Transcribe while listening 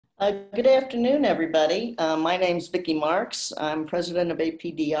Good afternoon, everybody. My name's Vicki Marks. I'm president of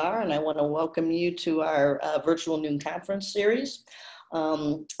APDR, and I want to welcome you to our virtual noon conference series.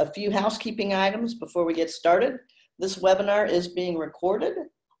 A few housekeeping items before we get started. This webinar is being recorded.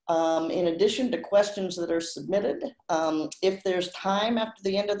 In addition to questions that are submitted, if there's time after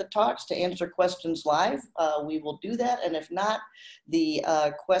the end of the talks to answer questions live, we will do that. And if not, the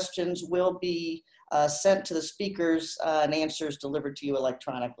questions will be sent to the speakers and answers delivered to you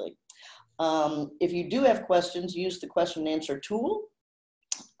electronically. If you do have questions, use the question and answer tool.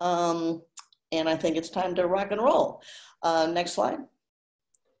 And I think it's time to rock and roll. Next slide.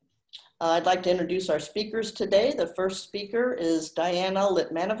 I'd like to introduce our speakers today. The first speaker is Diana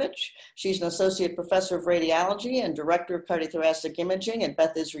Litmanovich. She's an associate professor of radiology and director of cardiothoracic imaging at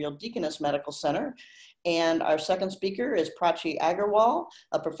Beth Israel Deaconess Medical Center. And our second speaker is Prachi Agarwal,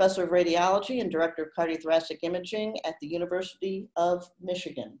 a professor of radiology and director of cardiothoracic imaging at the University of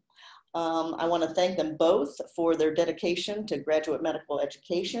Michigan. I want to thank them both for their dedication to graduate medical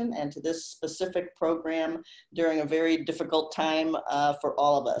education and to this specific program during a very difficult time for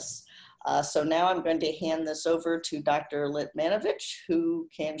all of us. So now I'm going to hand this over to Dr. Litmanovich, who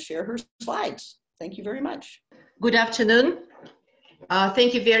can share her slides. Thank you very much. Good afternoon.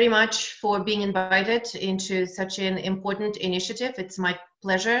 Thank you very much for being invited into such an important initiative. It's my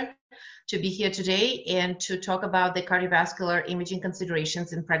pleasure to be here today and to talk about the cardiovascular imaging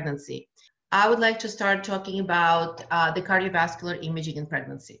considerations in pregnancy. I would like to start talking about the cardiovascular imaging in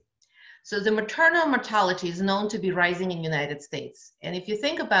pregnancy. So the maternal mortality is known to be rising in the United States. And if you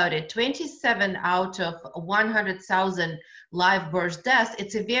think about it, 27 out of 100,000 live birth deaths,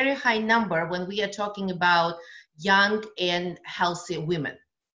 it's a very high number when we are talking about young and healthy women.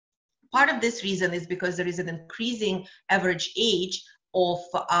 Part of this reason is because there is an increasing average age of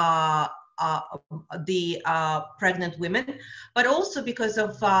the pregnant women, but also because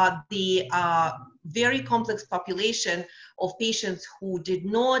of the very complex population of patients who did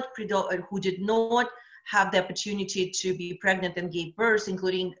not have the opportunity to be pregnant and gave birth,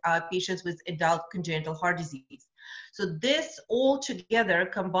 including patients with adult congenital heart disease. So this all together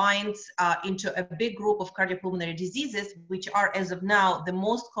combines into a big group of cardiopulmonary diseases, which are, as of now, the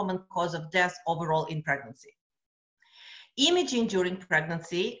most common cause of death overall in pregnancy. Imaging during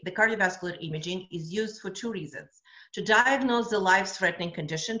pregnancy, the cardiovascular imaging, is used for two reasons: to diagnose the life-threatening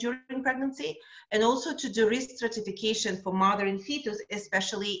condition during pregnancy, and also to do risk stratification for mother and fetus,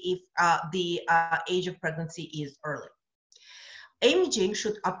 especially if the age of pregnancy is early. Imaging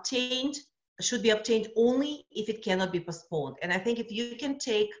should be obtained only if it cannot be postponed. And I think if you can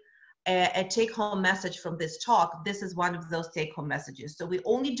take a take-home message from this talk, this is one of those take-home messages. So we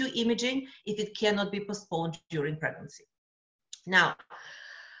only do imaging if it cannot be postponed during pregnancy. Now,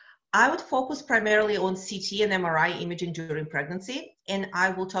 I would focus primarily on CT and MRI imaging during pregnancy, and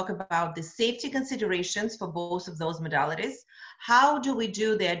I will talk about the safety considerations for both of those modalities. How do we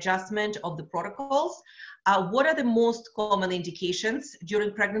do the adjustment of the protocols? What are the most common indications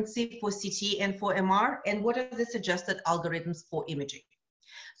during pregnancy for CT and for MR, and what are the suggested algorithms for imaging?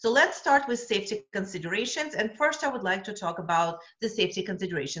 So let's start with safety considerations, and first I would like to talk about the safety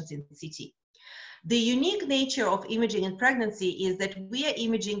considerations in CT. The unique nature of imaging in pregnancy is that we are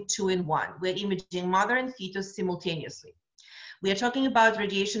imaging two-in-one. We're imaging mother and fetus simultaneously. We are talking about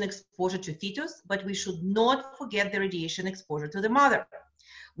radiation exposure to fetus, but we should not forget the radiation exposure to the mother.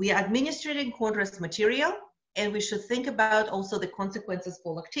 We are administering contrast material, and we should think about also the consequences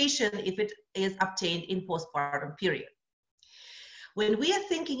for lactation if it is obtained in postpartum period. When we are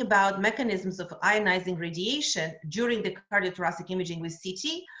thinking about mechanisms of ionizing radiation during the cardiothoracic imaging with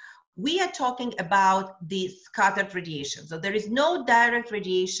CT, we are talking about the scattered radiation. So there is no direct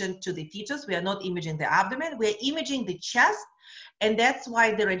radiation to the fetus. We are not imaging the abdomen. We are imaging the chest. And that's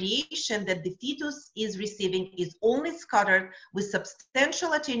why the radiation that the fetus is receiving is only scattered with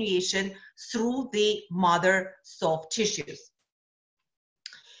substantial attenuation through the mother soft tissues.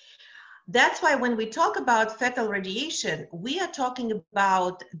 That's why when we talk about fetal radiation, we are talking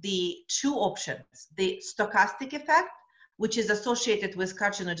about the two options: the stochastic effect, which is associated with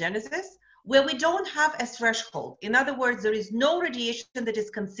carcinogenesis, where we don't have a threshold. In other words, there is no radiation that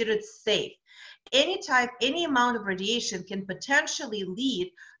is considered safe. Any amount of radiation can potentially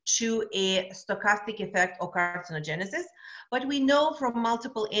lead to a stochastic effect or carcinogenesis, but we know from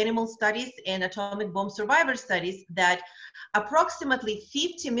multiple animal studies and atomic bomb survivor studies that approximately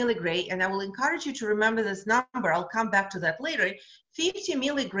 50 milligray, and I will encourage you to remember this number, I'll come back to that later, 50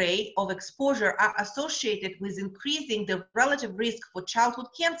 milligray of exposure are associated with increasing the relative risk for childhood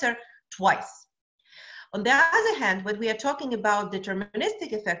cancer twice. On the other hand, when we are talking about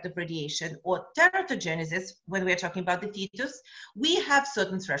deterministic effect of radiation or teratogenesis, when we are talking about the fetus, we have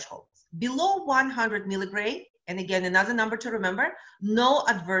certain thresholds. Below 100 milligray, and again, another number to remember, no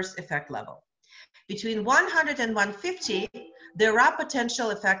adverse effect level. Between 100 and 150, there are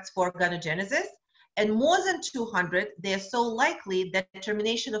potential effects for organogenesis, and more than 200, they are so likely that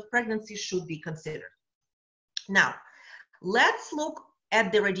termination of pregnancy should be considered. Now, let's look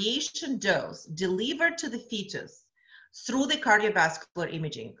at the radiation dose delivered to the fetus through the cardiovascular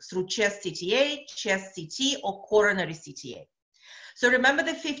imaging, through chest CTA, chest CT, or coronary CTA. So remember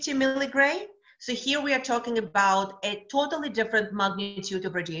the 50 milligray? So here we are talking about a totally different magnitude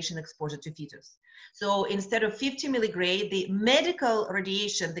of radiation exposure to fetus. So instead of 50 milligray, the medical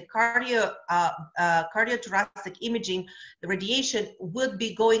radiation, the cardiothoracic imaging, the radiation would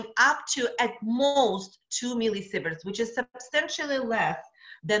be going up to at most 2 millisieverts, which is substantially less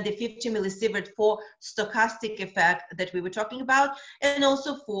than the 50 millisievert for stochastic effect that we were talking about, and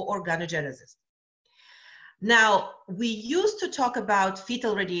also for organogenesis. Now, we used to talk about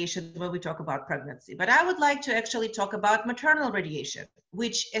fetal radiation when we talk about pregnancy, but I would like to actually talk about maternal radiation,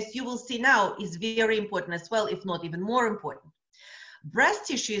 which, as you will see now, is very important as well, if not even more important. Breast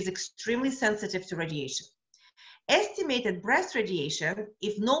tissue is extremely sensitive to radiation. Estimated breast radiation,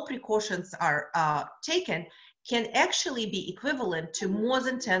 if no precautions are taken, can actually be equivalent to more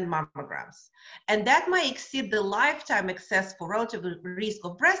than 10 mammograms. And that might exceed the lifetime excess for relative risk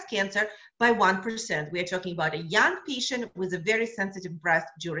of breast cancer by 1%. We are talking about a young patient with a very sensitive breast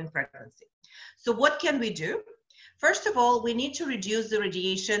during pregnancy. So what can we do? First of all, we need to reduce the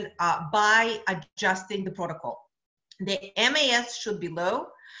radiation by adjusting the protocol. The MAS should be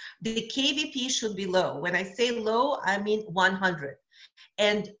low. The KVP should be low. When I say low, I mean 100.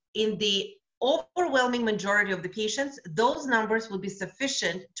 And in the overwhelming majority of the patients, those numbers will be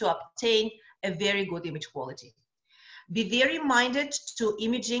sufficient to obtain a very good image quality. Be very minded to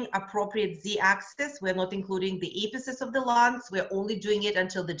imaging appropriate Z-axis. We're not including the apices of the lungs. We're only doing it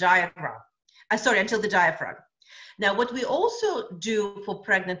until the diaphragm. Until the diaphragm. Now, what we also do for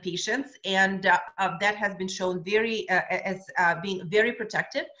pregnant patients, and that has been shown as being very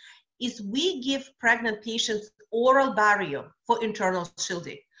protective, is we give pregnant patients oral barium for internal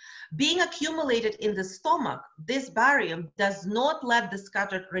shielding. Being accumulated in the stomach, this barium does not let the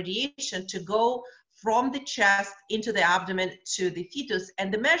scattered radiation to go from the chest into the abdomen to the fetus,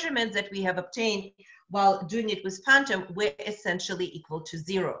 and the measurements that we have obtained while doing it with phantom were essentially equal to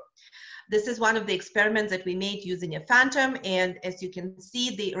 0. This is one of the experiments that we made using a phantom, and as you can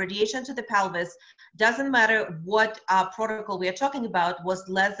see, the radiation to the pelvis, doesn't matter what protocol we are talking about, was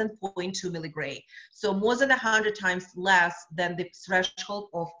less than 0.2 milligray. So more than 100 times less than the threshold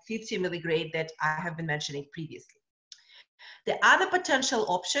of 50 milligray that I have been mentioning previously. The other potential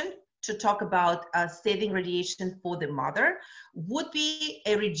option to talk about saving radiation for the mother would be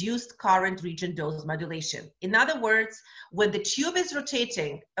a reduced current region dose modulation. In other words, when the tube is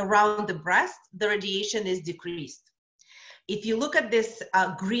rotating around the breast, the radiation is decreased. If you look at this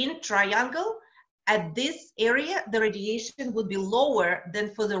green triangle, at this area, the radiation would be lower than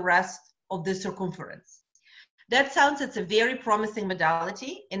for the rest of the circumference. That sounds, it's a very promising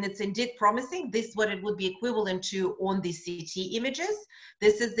modality, and it's indeed promising. This is what it would be equivalent to on the CT images.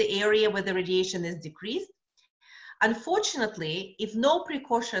 This is the area where the radiation is decreased. Unfortunately, if no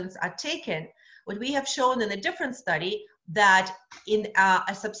precautions are taken, what we have shown in a different study, that in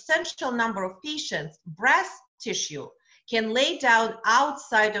a substantial number of patients, breast tissue can lay down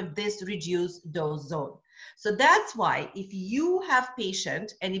outside of this reduced dose zone. So that's why if you have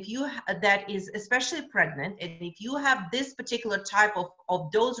patient, and if you that is especially pregnant, and if you have this particular type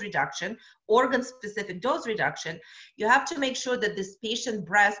of dose reduction, organ-specific dose reduction, you have to make sure that this patient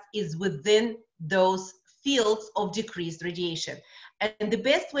breast is within those fields of decreased radiation. And the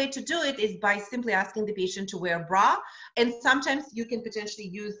best way to do it is by simply asking the patient to wear a bra, and sometimes you can potentially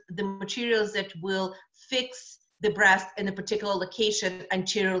use the materials that will fix the breast in a particular location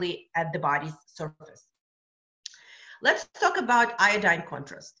anteriorly at the body's surface. Let's talk about iodine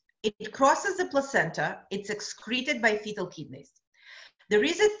contrast. It crosses the placenta, it's excreted by fetal kidneys. There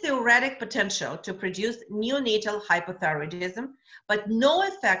is a theoretic potential to produce neonatal hypothyroidism, but no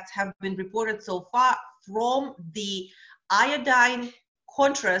effects have been reported so far from the iodine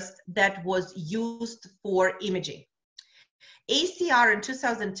contrast that was used for imaging. ACR in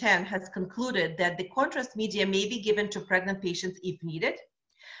 2010 has concluded that the contrast media may be given to pregnant patients if needed.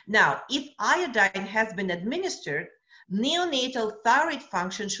 Now, if iodine has been administered, neonatal thyroid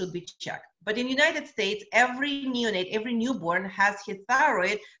function should be checked. But in the United States, every neonate, every newborn has his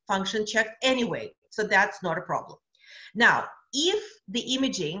thyroid function checked anyway, so that's not a problem. Now, if the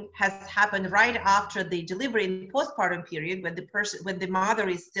imaging has happened right after the delivery in the postpartum period, when the mother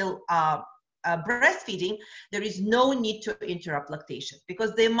is still breastfeeding, there is no need to interrupt lactation,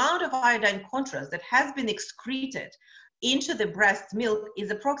 because the amount of iodine contrast that has been excreted into the breast milk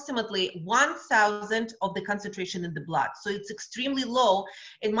is approximately 1,000 of the concentration in the blood. So it's extremely low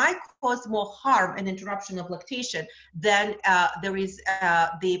and might cause more harm and interruption of lactation than there is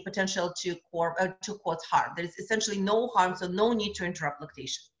the potential to cause harm. There is essentially no harm, so no need to interrupt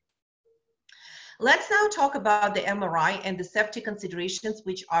lactation. Let's now talk about the MRI and the safety considerations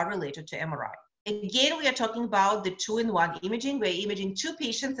which are related to MRI. Again, we are talking about the 2-in-1 imaging. We're imaging 2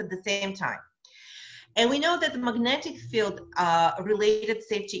 patients at the same time. And we know that the magnetic field related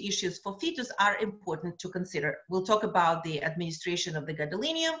safety issues for fetus are important to consider. We'll talk about the administration of the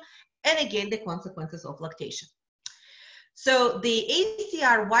gadolinium and again, the consequences of lactation. So the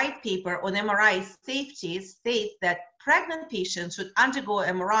ACR white paper on MRI safety states that pregnant patients should undergo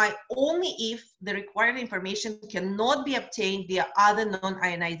MRI only if the required information cannot be obtained via other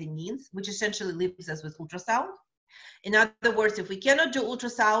non-ionizing means, which essentially leaves us with ultrasound. In other words, if we cannot do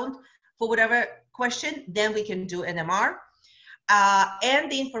ultrasound for whatever question, then we can do an MR.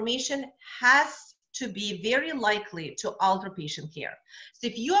 And the information has to be very likely to alter patient care. So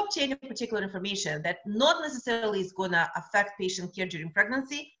if you obtain a particular information that not necessarily is going to affect patient care during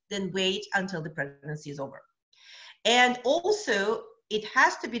pregnancy, then wait until the pregnancy is over. And also, it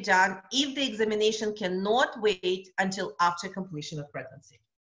has to be done if the examination cannot wait until after completion of pregnancy.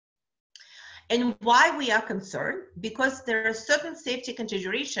 And why we are concerned? Because there are certain safety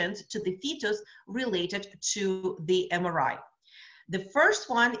considerations to the fetus related to the MRI. The first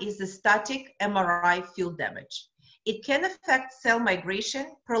one is the static MRI field damage. It can affect cell migration,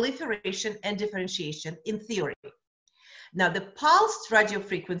 proliferation, and differentiation in theory. Now, the pulsed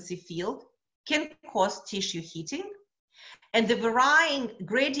radiofrequency field can cause tissue heating, and the varying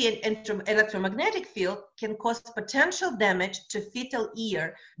gradient electromagnetic field can cause potential damage to fetal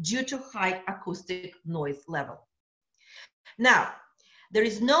ear due to high acoustic noise level. Now, there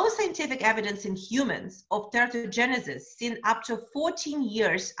is no scientific evidence in humans of teratogenesis seen up to 14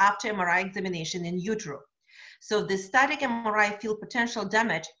 years after MRI examination in utero. So the static MRI field potential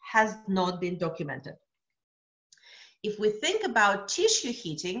damage has not been documented. If we think about tissue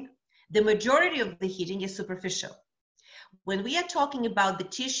heating, the majority of the heating is superficial. When we are talking about the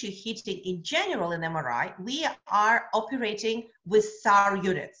tissue heating in general in MRI, we are operating with SAR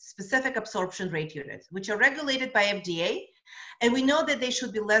units, specific absorption rate units, which are regulated by FDA, and we know that they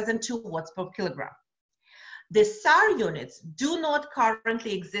should be less than 2 watts per kilogram. The SAR units do not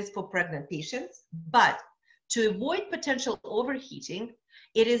currently exist for pregnant patients, but to avoid potential overheating,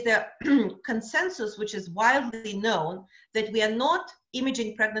 it is the consensus, which is widely known, that we are not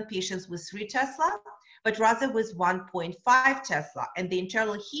imaging pregnant patients with 3 Tesla, but rather with 1.5 Tesla, and the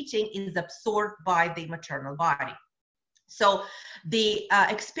internal heating is absorbed by the maternal body. So the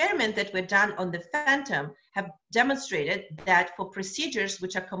experiment that were done on the Phantom have demonstrated that for procedures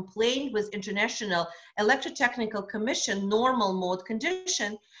which are compliant with International Electrotechnical Commission normal mode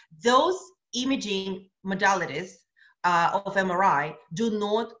condition, those imaging modalities of MRI do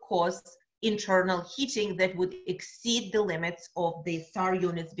not cause internal heating that would exceed the limits of the SAR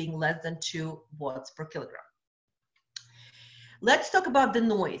units being less than 2 watts per kilogram. Let's talk about the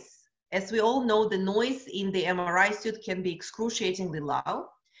noise. As we all know, the noise in the MRI suit can be excruciatingly loud,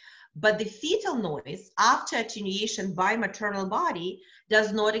 but the fetal noise after attenuation by maternal body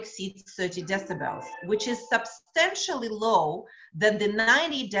does not exceed 30 decibels, which is substantially low than the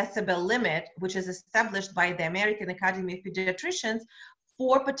 90 decibel limit, which is established by the American Academy of Pediatricians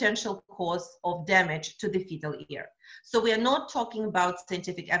for potential cause of damage to the fetal ear. So we are not talking about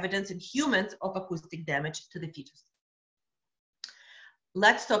scientific evidence in humans of acoustic damage to the fetus.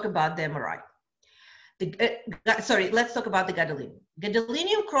 Let's talk about the MRI. Let's talk about the gadolinium.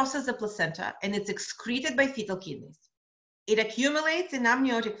 Gadolinium crosses the placenta and it's excreted by fetal kidneys. It accumulates in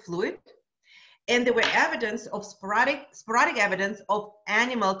amniotic fluid, and there were evidence of sporadic evidence of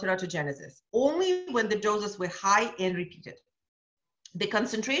animal teratogenesis, only when the doses were high and repeated. The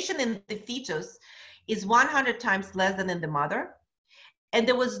concentration in the fetus is 100 times less than in the mother, and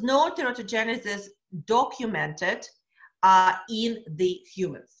there was no teratogenesis documented in the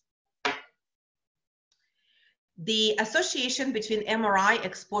humans. The association between MRI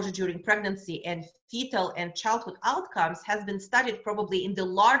exposure during pregnancy and fetal and childhood outcomes has been studied probably in the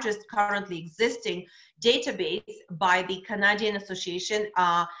largest currently existing database by the Canadian Association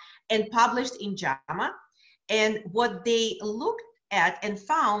and published in JAMA. And what they looked at and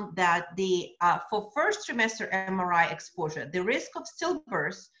found that the for first trimester MRI exposure, the risk of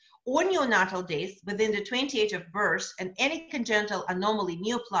stillbirth or neonatal days within the 28 of birth, and any congenital anomaly,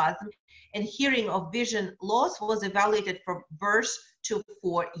 neoplasm, and hearing of vision loss was evaluated from birth to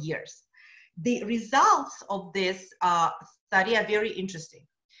 4 years. The results of this study are very interesting.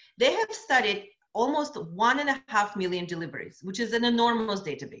 They have studied almost 1.5 million deliveries, which is an enormous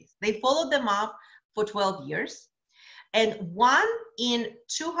database. They followed them up for 12 years, and 1 in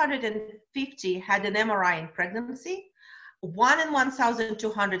 250 had an MRI in pregnancy, 1 in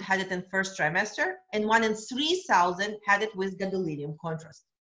 1,200 had it in first trimester, and 1 in 3,000 had it with gadolinium contrast.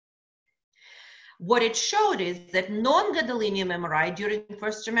 What it showed is that non-gadolinium MRI during the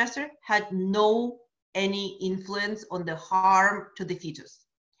first trimester had any influence on the harm to the fetus.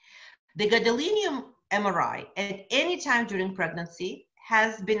 The gadolinium MRI at any time during pregnancy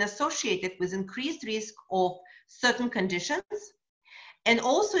has been associated with increased risk of certain conditions and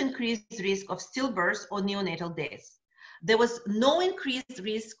also increased risk of stillbirth or neonatal deaths. There was no increased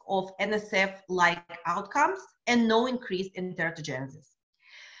risk of NSF-like outcomes and no increase in teratogenesis.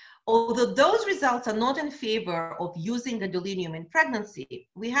 Although those results are not in favor of using gadolinium in pregnancy,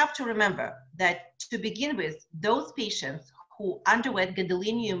 we have to remember that to begin with, those patients who underwent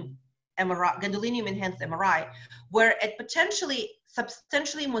gadolinium-enhanced MRI were at potentially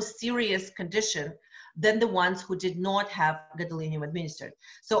substantially more serious condition than the ones who did not have gadolinium administered.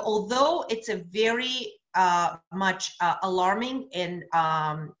 So although it's a very much alarming and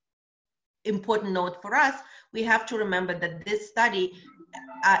important note for us, we have to remember that this study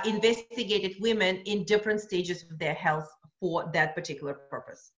investigated women in different stages of their health for that particular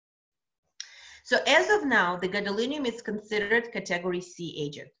purpose. So as of now, the gadolinium is considered category C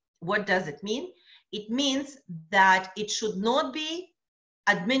agent. What does it mean? It means that it should not be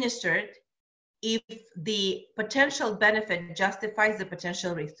administered if the potential benefit justifies the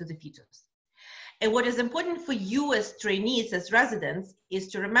potential risk to the fetus. And what is important for you as trainees, as residents, is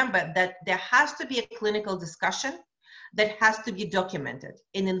to remember that there has to be a clinical discussion that has to be documented.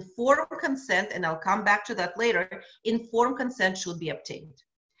 An informed consent, and I'll come back to that later, informed consent should be obtained.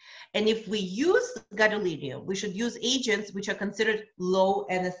 And if we use gadolinium, we should use agents which are considered low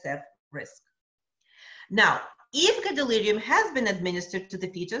NSF risk. Now, if gadolinium has been administered to the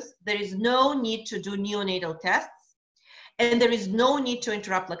fetus, there is no need to do neonatal tests, and there is no need to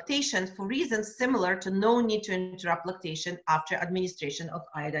interrupt lactation for reasons similar to no need to interrupt lactation after administration of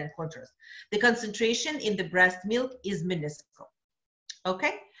iodine contrast. The concentration in the breast milk is minuscule.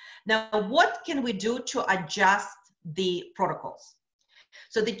 Okay? Now, what can we do to adjust the protocols?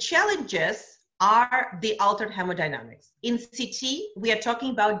 So the challenges are the altered hemodynamics. In CT, we are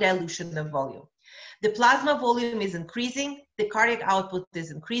talking about dilution of volume. The plasma volume is increasing, the cardiac output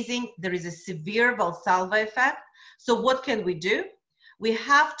is increasing, there is a severe Valsalva effect. So what can we do? We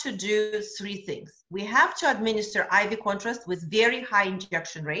have to do 3 things. We have to administer IV contrast with very high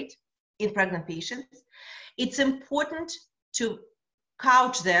injection rate in pregnant patients. It's important to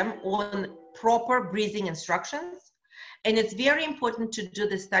couch them on proper breathing instructions. And it's very important to do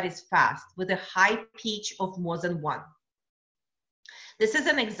the studies fast with a high pitch of more than 1. This is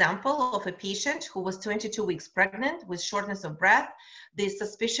an example of a patient who was 22 weeks pregnant with shortness of breath. The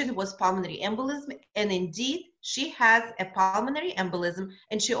suspicion was pulmonary embolism, and indeed, she has a pulmonary embolism,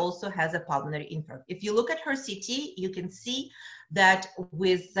 and she also has a pulmonary infarct. If you look at her CT, you can see that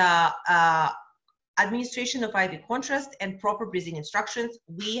with administration of IV contrast and proper breathing instructions,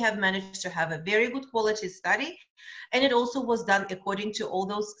 we have managed to have a very good quality study, and it also was done according to all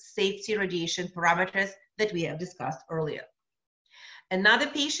those safety radiation parameters that we have discussed earlier. Another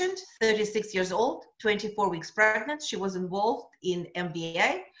patient, 36 years old, 24 weeks pregnant. She was involved in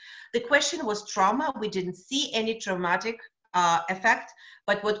MVA. The question was trauma. We didn't see any traumatic effect,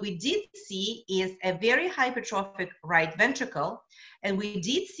 but what we did see is a very hypertrophic right ventricle, and we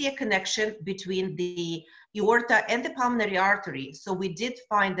did see a connection between the aorta and the pulmonary artery. So we did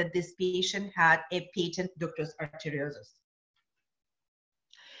find that this patient had a patent ductus arteriosus.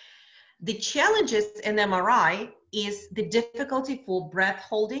 The challenges in MRI is the difficulty for breath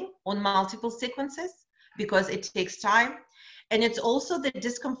holding on multiple sequences because it takes time. And it's also the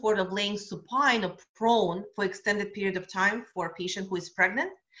discomfort of laying supine or prone for extended period of time for a patient who is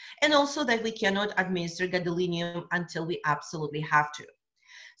pregnant. And also that we cannot administer gadolinium until we absolutely have to.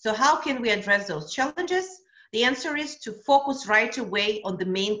 So how can we address those challenges? The answer is to focus right away on the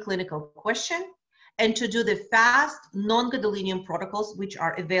main clinical question and to do the fast non-gadolinium protocols which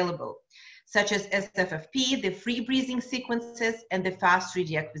are available, such as SFFP, the free breathing sequences, and the fast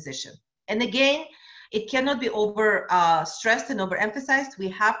 3D acquisition. And again, it cannot be over stressed and overemphasized. We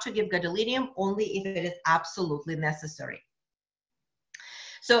have to give gadolinium only if it is absolutely necessary.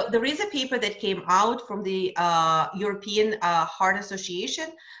 So there is a paper that came out from the European Heart Association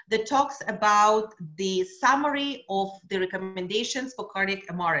that talks about the summary of the recommendations for cardiac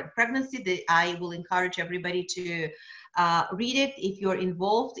MR in pregnancy. I will encourage everybody to read it if you're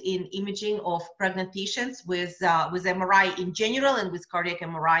involved in imaging of pregnant patients with MRI in general and with cardiac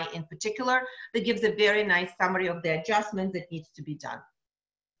MRI in particular. That gives a very nice summary of the adjustments that needs to be done.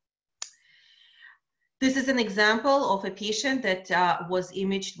 This is an example of a patient that was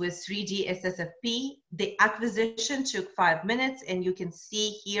imaged with 3D SSFP. The acquisition took 5 minutes, and you can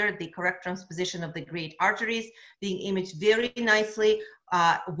see here the correct transposition of the great arteries being imaged very nicely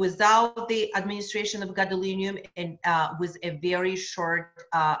without the administration of gadolinium and with a very short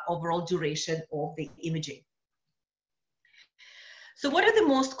overall duration of the imaging. So what are the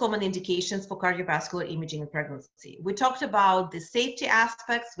most common indications for cardiovascular imaging in pregnancy? We talked about the safety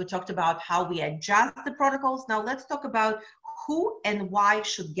aspects. We talked about how we adjust the protocols. Now let's talk about who and why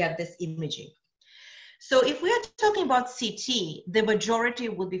should get this imaging. So if we are talking about CT, the majority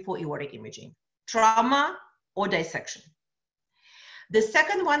will be for aortic imaging, trauma or dissection. The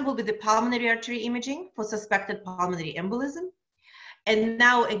second one will be the pulmonary artery imaging for suspected pulmonary embolism. And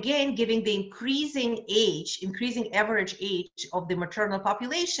now again, given the increasing average age of the maternal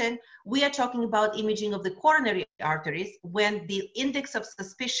population, we are talking about imaging of the coronary arteries when the index of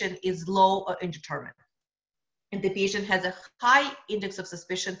suspicion is low or indeterminate. And the patient has a high index of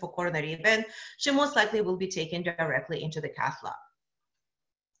suspicion for coronary event, she most likely will be taken directly into the cath lab.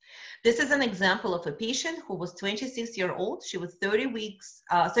 This is an example of a patient who was 26 years old. She was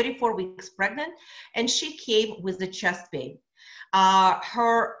 34 weeks pregnant, and she came with a chest pain.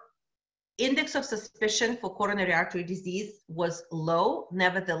 Her index of suspicion for coronary artery disease was low.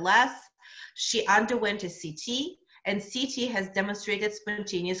 Nevertheless, she underwent a CT, and CT has demonstrated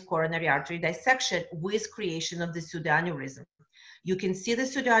spontaneous coronary artery dissection with creation of the pseudoaneurysm. You can see the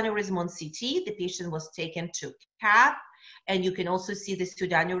pseudoaneurysm on CT. The patient was taken to cath, and you can also see the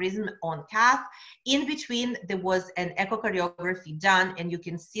pseudoaneurysm on cath. In between, there was an echocardiography done, and you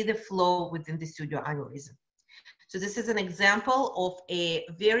can see the flow within the pseudoaneurysm. So this is an example of a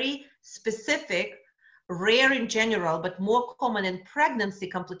very specific, rare in general, but more common in pregnancy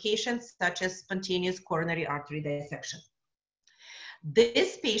complications such as spontaneous coronary artery dissection.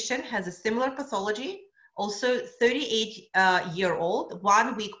 This patient has a similar pathology, also 38-year-old,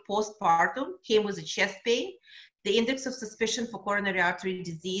 1 week postpartum, came with a chest pain. The index of suspicion for coronary artery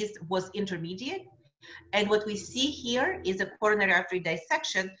disease was intermediate. And what we see here is a coronary artery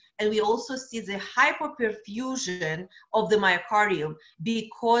dissection, and we also see the hypoperfusion of the myocardium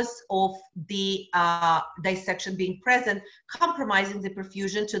because of the dissection being present, compromising the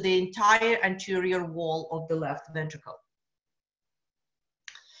perfusion to the entire anterior wall of the left ventricle.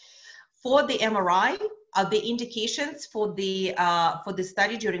 For the MRI, the indications for the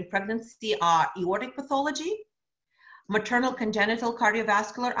study during pregnancy are aortic pathology, maternal congenital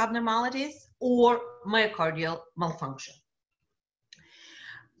cardiovascular abnormalities, or myocardial malfunction.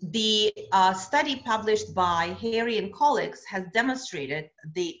 The study published by Harry and colleagues has demonstrated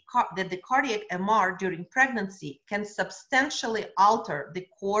that the cardiac MR during pregnancy can substantially alter the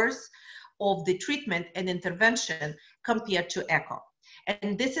course of the treatment and intervention compared to echo.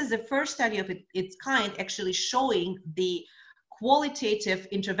 And this is the first study of its kind actually showing the qualitative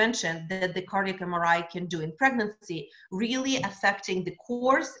intervention that the cardiac MRI can do in pregnancy, really affecting the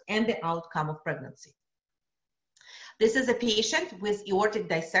course and the outcome of pregnancy. This is a patient with aortic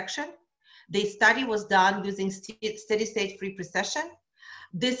dissection. The study was done using steady-state free precession.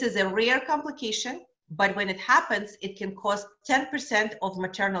 This is a rare complication, but when it happens, it can cause 10% of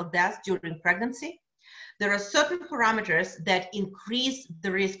maternal deaths during pregnancy. There are certain parameters that increase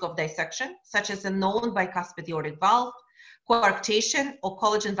the risk of dissection, such as a known bicuspid aortic valve, coarctation, or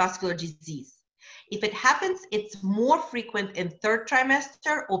collagen vascular disease. If it happens, it's more frequent in third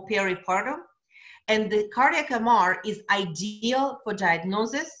trimester or peripartum, and the cardiac MR is ideal for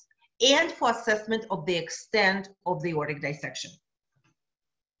diagnosis and for assessment of the extent of the aortic dissection.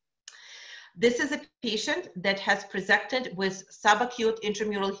 This is a patient that has presented with subacute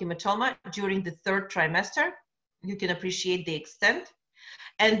intramural hematoma during the third trimester. You can appreciate the extent.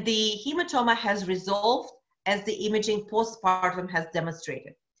 And the hematoma has resolved as the imaging postpartum has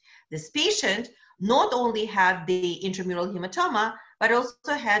demonstrated. This patient not only had the intramural hematoma, but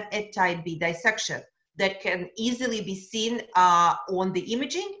also had a type B dissection that can easily be seen on the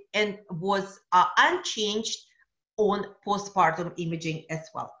imaging and was unchanged on postpartum imaging as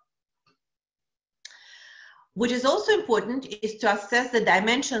well. What is also important is to assess the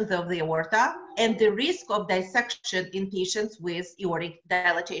dimensions of the aorta and the risk of dissection in patients with aortic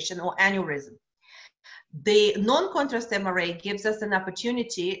dilatation or aneurysm. The non-contrast MRA gives us an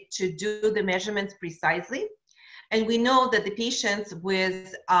opportunity to do the measurements precisely. And we know that the patients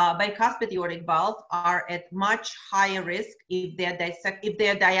with bicuspid aortic valve are at much higher risk if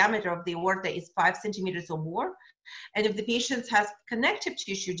their diameter of the aorta is 5 centimeters or more. And if the patient has connective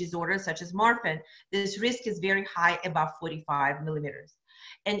tissue disorders such as Marfan, this risk is very high, above 45 millimeters.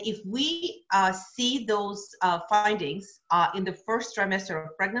 And if we see those findings in the first trimester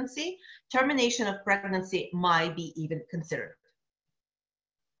of pregnancy, termination of pregnancy might be even considered.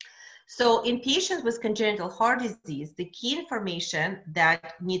 So in patients with congenital heart disease, the key information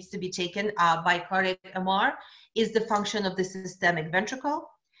that needs to be taken by cardiac MR is the function of the systemic ventricle,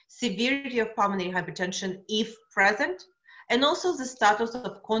 severity of pulmonary hypertension if present, and also the status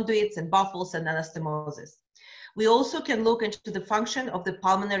of conduits and baffles and anastomosis. We also can look into the function of the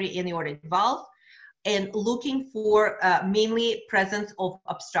pulmonary and aortic valve and looking for mainly presence of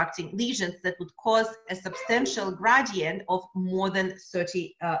obstructing lesions that would cause a substantial gradient of more than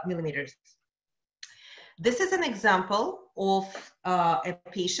 30 millimeters. This is an example of a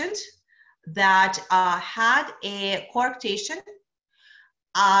patient that had a coarctation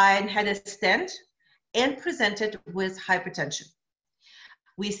and had a stent and presented with hypertension.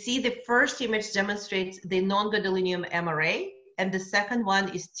 We see the first image demonstrates the non-gadolinium MRA, and the second one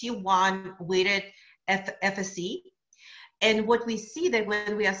is T1 weighted FSE. And what we see that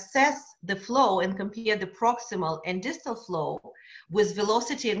when we assess the flow and compare the proximal and distal flow with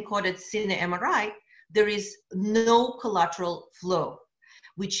velocity encoded cine MRI, there is no collateral flow,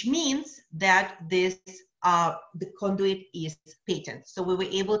 which means that this the conduit is patent. So we were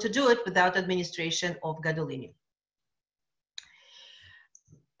able to do it without administration of gadolinium.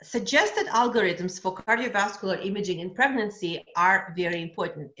 Suggested algorithms for cardiovascular imaging in pregnancy are very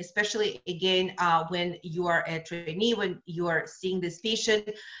important, especially again when you are a trainee, when you are seeing this patient,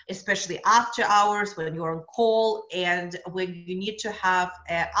 especially after hours, when you're on call, and when you need to have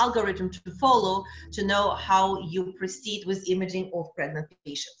an algorithm to follow to know how you proceed with imaging of pregnant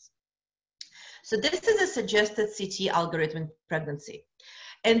patients. So this is a suggested CT algorithm in pregnancy.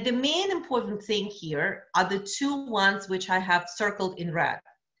 And the main important thing here are the two ones which I have circled in red.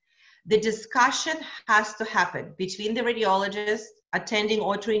 The discussion has to happen between the radiologist, attending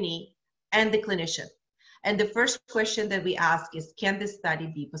or trainee, and the clinician. And the first question that we ask is, can this study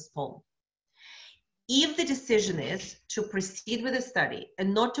be postponed? If the decision is to proceed with the study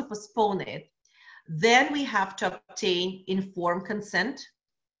and not to postpone it, then we have to obtain informed consent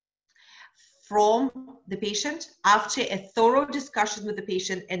from the patient after a thorough discussion with the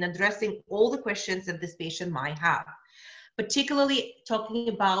patient and addressing all the questions that this patient might have. Particularly talking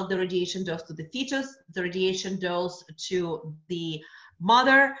about the radiation dose to the fetus, the radiation dose to the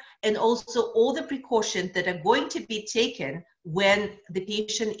mother, and also all the precautions that are going to be taken when the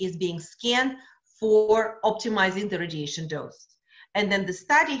patient is being scanned for optimizing the radiation dose. And then the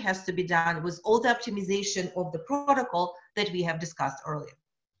study has to be done with all the optimization of the protocol that we have discussed earlier.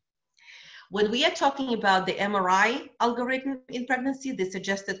 When we are talking about the MRI algorithm in pregnancy, the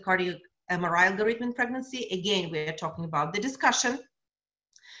suggested cardiac MRI algorithm in pregnancy, again, we are talking about the discussion.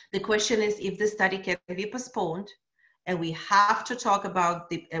 The question is if the study can be postponed, and we have to talk about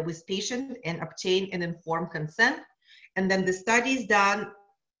the with patient and obtain an informed consent. And then the study is done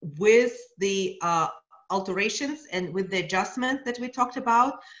with the alterations and with the adjustment that we talked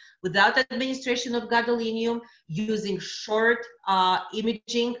about, without administration of gadolinium, using short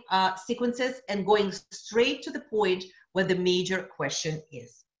imaging sequences and going straight to the point where the major question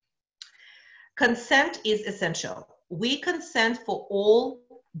is. Consent is essential. We consent for all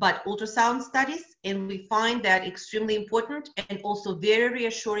but ultrasound studies, and we find that extremely important and also very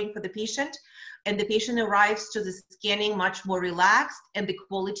reassuring for the patient. And the patient arrives to the scanning much more relaxed, and the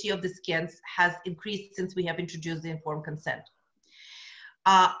quality of the scans has increased since we have introduced the informed consent.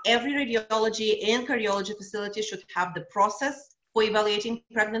 Every radiology and cardiology facility should have the process for evaluating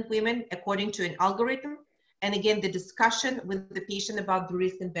pregnant women according to an algorithm. And again, the discussion with the patient about the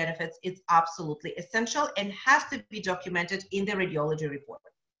risks and benefits is absolutely essential and has to be documented in the radiology report.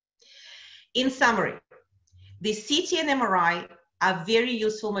 In summary, the CT and MRI are very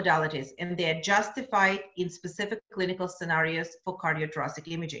useful modalities, and they are justified in specific clinical scenarios for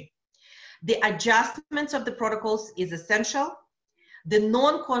cardiothoracic imaging. The adjustments of the protocols is essential. The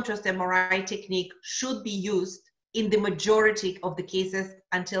non-contrast MRI technique should be used in the majority of the cases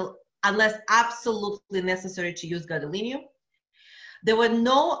unless absolutely necessary to use gadolinium. There were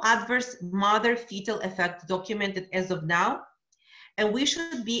no adverse mother-fetal effects documented as of now, and we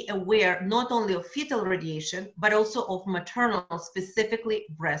should be aware not only of fetal radiation, but also of maternal, specifically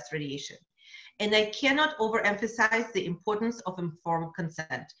breast radiation. And I cannot overemphasize the importance of informed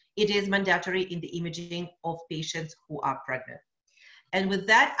consent. It is mandatory in the imaging of patients who are pregnant. And with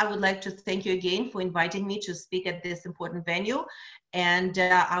that, I would like to thank you again for inviting me to speak at this important venue. And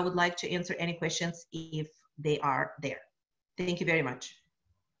I would like to answer any questions if they are there. Thank you very much.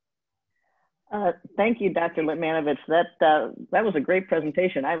 Thank you, Dr. Litmanovich. That was a great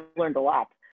presentation. I learned a lot.